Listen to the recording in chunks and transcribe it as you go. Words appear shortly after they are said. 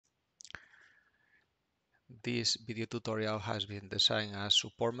This video tutorial has been designed as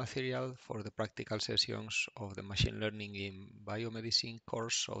support material for the practical sessions of the Machine Learning in Biomedicine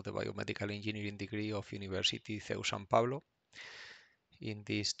course of the Biomedical Engineering degree of University CEU San Pablo. In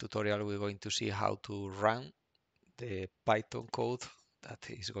this tutorial, we're going to see how to run the Python code that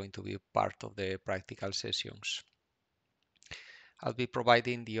is going to be part of the practical sessions. I'll be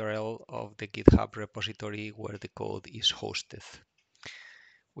providing the URL of the GitHub repository where the code is hosted.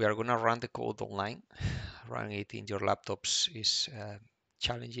 We are going to run the code online. Running it in your laptops is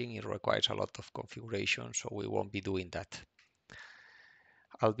challenging. It requires a lot of configuration, so we won't be doing that.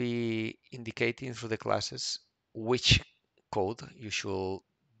 I'll be indicating through the classes which code you should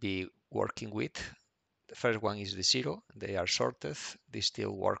be working with. The first one is the 0. They are sorted. They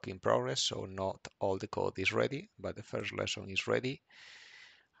still work in progress, so not all the code is ready, but the first lesson is ready.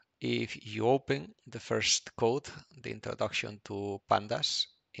 If you open the first code, the introduction to pandas,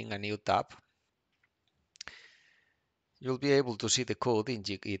 in a new tab, you'll be able to see the code in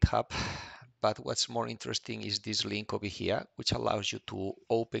GitHub, but what's more interesting is this link over here, which allows you to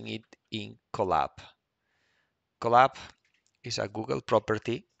open it in Colab. Colab is a Google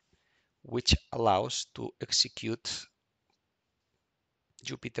property which allows to execute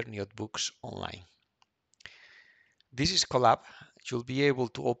Jupyter notebooks online. This is Colab. You'll be able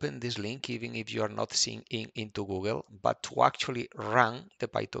to open this link even if you are not seeing into Google, but to actually run the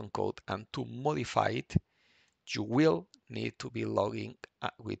Python code and to modify it, you will need to be logging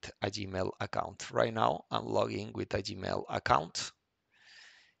with a Gmail account. Right now, I'm logging with a Gmail account.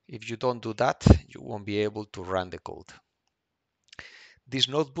 If you don't do that, you won't be able to run the code. These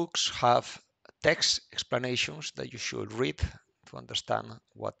notebooks have text explanations that you should read to understand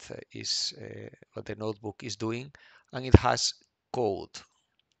what the notebook is doing, and it has code.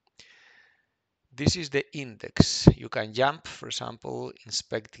 This is the index. You can jump, for example,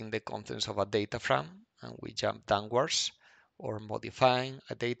 inspecting the contents of a data frame, and we jump downwards, or modifying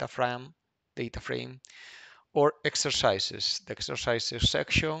a data frame, or exercises. The exercises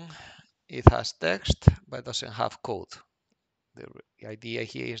section, it has text, but doesn't have code. The idea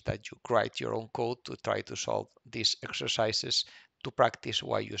here is that you write your own code to try to solve these exercises to practice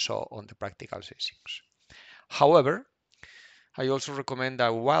what you saw on the practical sessions. However, I also recommend that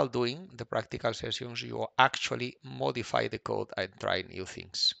while doing the practical sessions, you actually modify the code and try new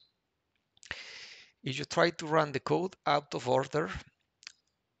things. If you try to run the code out of order,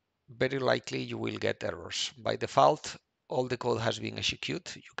 very likely you will get errors. By default, all the code has been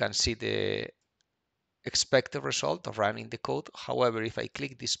executed. You can see the expected result of running the code. However, if I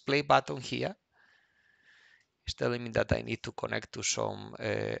click this play button here, it's telling me that I need to connect to some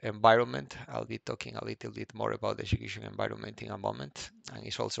environment. I'll be talking a little bit more about the execution environment in a moment. And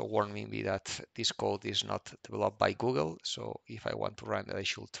it's also warning me that this code is not developed by Google. So if I want to run it, I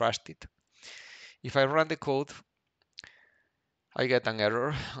should trust it. If I run the code, I get an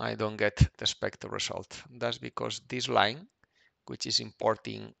error. I don't get the expected result. That's because this line, which is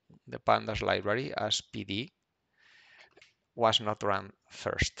importing the pandas library as PD, was not run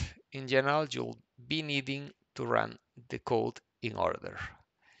first. In general, you'll be needing to run the code in order.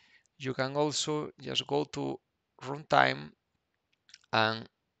 You can also just go to runtime and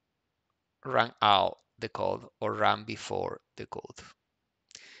run out the code or run before the code.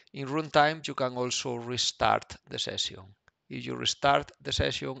 In runtime, you can also restart the session. If you restart the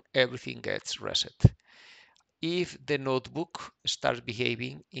session, everything gets reset. If the notebook starts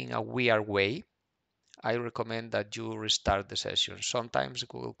behaving in a weird way, I recommend that you restart the session. Sometimes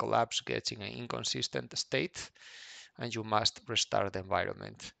Google Colab gets in an inconsistent state and you must restart the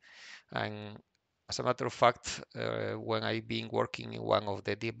environment. And as a matter of fact, when I've been working in one of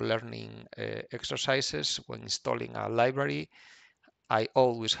the deep learning exercises, when installing a library, I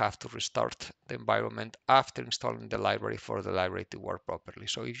always have to restart the environment after installing the library for the library to work properly.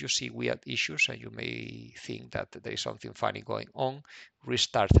 So if you see weird issues and you may think that there is something funny going on,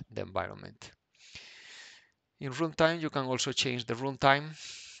 restart the environment. In runtime, you can also change the runtime.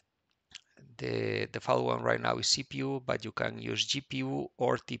 The default one right now is CPU, but you can use GPU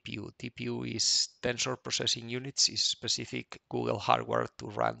or TPU. TPU is tensor processing units, is specific Google hardware to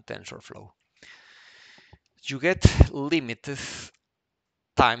run TensorFlow. You get limited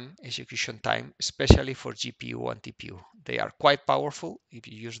execution time, especially for GPU and TPU. They are quite powerful if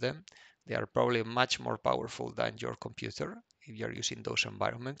you use them. They are probably much more powerful than your computer if you're using those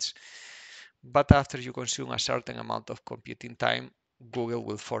environments. But after you consume a certain amount of computing time, Google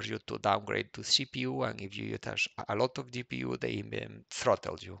will force you to downgrade to CPU, and if you use a lot of GPU, they even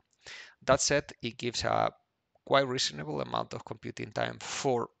throttle you. That said, it gives a quite reasonable amount of computing time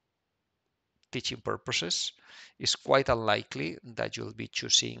for teaching purposes, it's quite unlikely that you'll be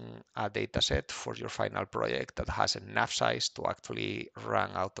choosing a dataset for your final project that has enough size to actually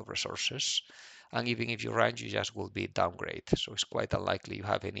run out of resources. And even if you run, you just will be downgrade. So it's quite unlikely you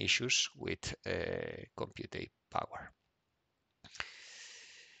have any issues with compute power.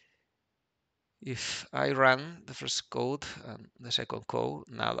 If I run the first code and the second code,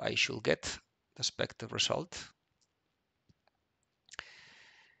 now I should get the expected result.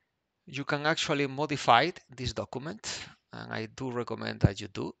 You can actually modify this document, and I do recommend that you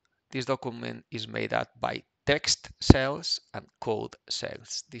do. This document is made up by text cells and code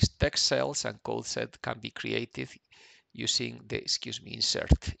cells. These text cells and code cells can be created using the,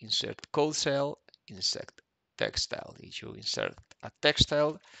 insert code cell, insert text cell. If you insert a text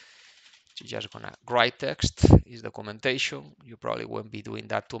cell, you're just gonna write text is documentation. You probably won't be doing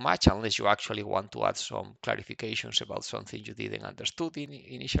that too much unless you actually want to add some clarifications about something you didn't understood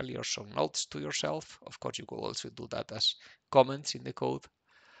initially or some notes to yourself. Of course, you could also do that as comments in the code.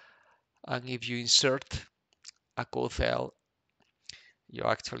 And if you insert a code cell, you're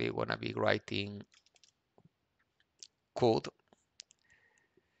actually gonna be writing code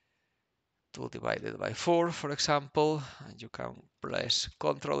 2 divided by 4, for example, and you can press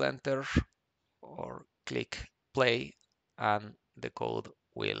Control Enter or click play and the code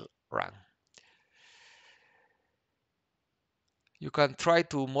will run. You can try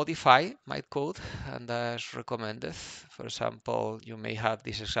to modify my code, and that's recommended. For example, you may have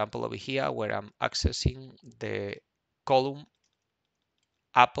this example over here where I'm accessing the column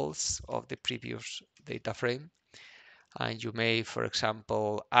apples of the previous data frame. And you may, for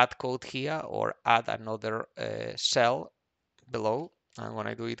example, add code here or add another cell below. And when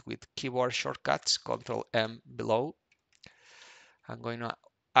I do it with keyboard shortcuts, Control M below, I'm going to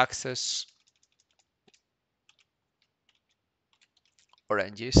access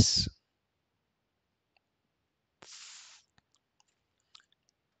oranges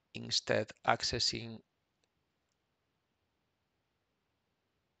instead accessing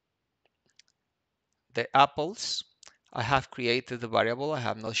the apples. I have created the variable. I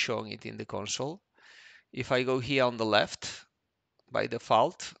have not shown it in the console. If I go here on the left, by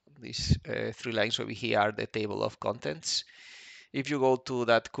default, these 3 lines over here are the table of contents. If you go to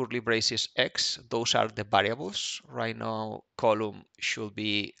that curly braces X, those are the variables. Right now, column should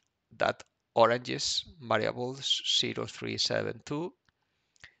be that oranges variables 0372,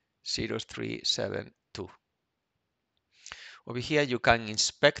 0372. Over here, you can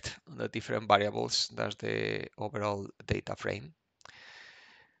inspect the different variables. That's the overall data frame.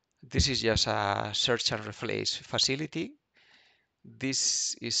 This is just a search and replace facility.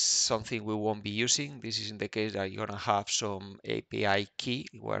 This is something we won't be using. This is in the case that you're going to have some API key.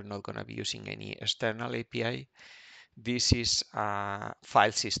 We're not going to be using any external API. This is a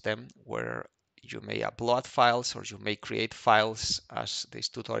file system where you may upload files or you may create files. As this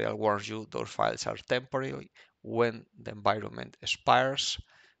tutorial warns you, those files are temporary. When the environment expires,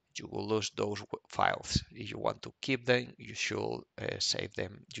 you will lose those files. If you want to keep them, you should save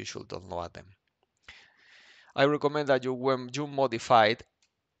them. You should download them. I recommend that when you modify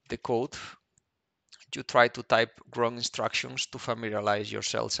the code, you try to type wrong instructions to familiarize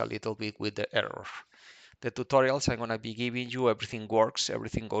yourselves a little bit with the error. The tutorials I'm going to be giving you, everything works,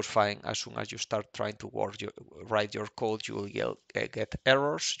 everything goes fine. As soon as you start trying to write your code, you will get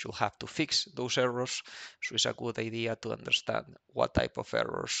errors. You'll have to fix those errors. So it's a good idea to understand what type of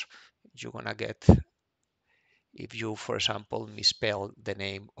errors you're going to get if you, for example, misspell the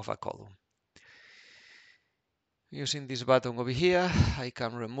name of a column. Using this button over here, I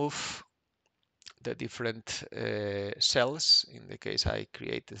can remove the different cells. In the case I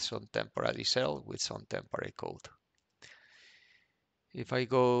created some temporary cell with some temporary code. If I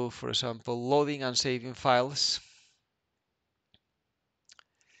go, for example, loading and saving files,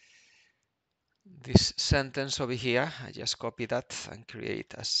 this sentence over here, I just copy that and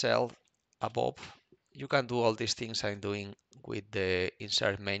create a cell above. You can do all these things I'm doing with the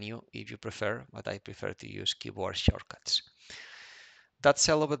insert menu if you prefer, but I prefer to use keyboard shortcuts. That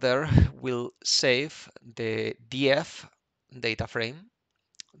cell over there will save the DF data frame,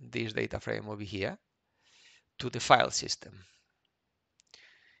 this data frame over here, to the file system.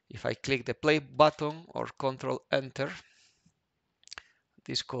 If I click the play button or Control Enter,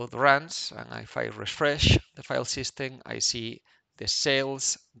 this code runs, and if I refresh the file system, I see the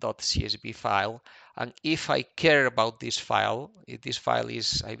sales.csv file. And if I care about this file, if this file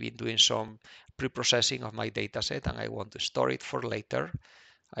is, I've been doing some pre-processing of my dataset and I want to store it for later,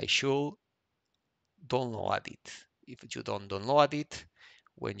 I should download it. If you don't download it,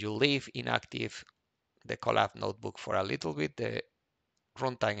 when you leave inactive the Colab notebook for a little bit, the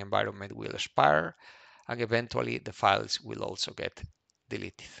runtime environment will expire, and eventually the files will also get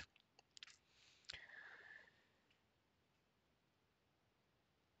deleted.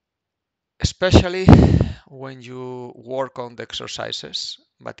 Especially when you work on the exercises,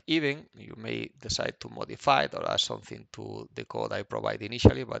 but even you may decide to modify it or add something to the code I provide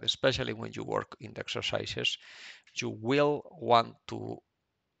initially, but especially when you work in the exercises, you will want to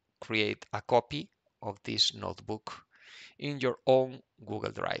create a copy of this notebook in your own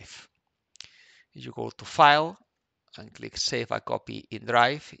Google Drive. You go to File and click Save a copy in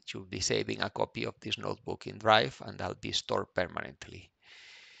Drive. You'll be saving a copy of this notebook in Drive, and that'll be stored permanently.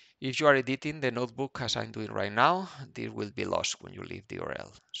 If you are editing the notebook as I'm doing right now, this will be lost when you leave the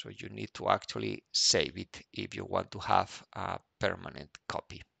URL. So you need to actually save it if you want to have a permanent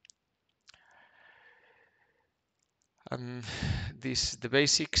copy. And the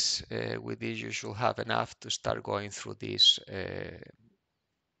basics. With this, you should have enough to start going through these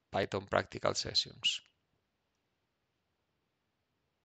Python practical sessions.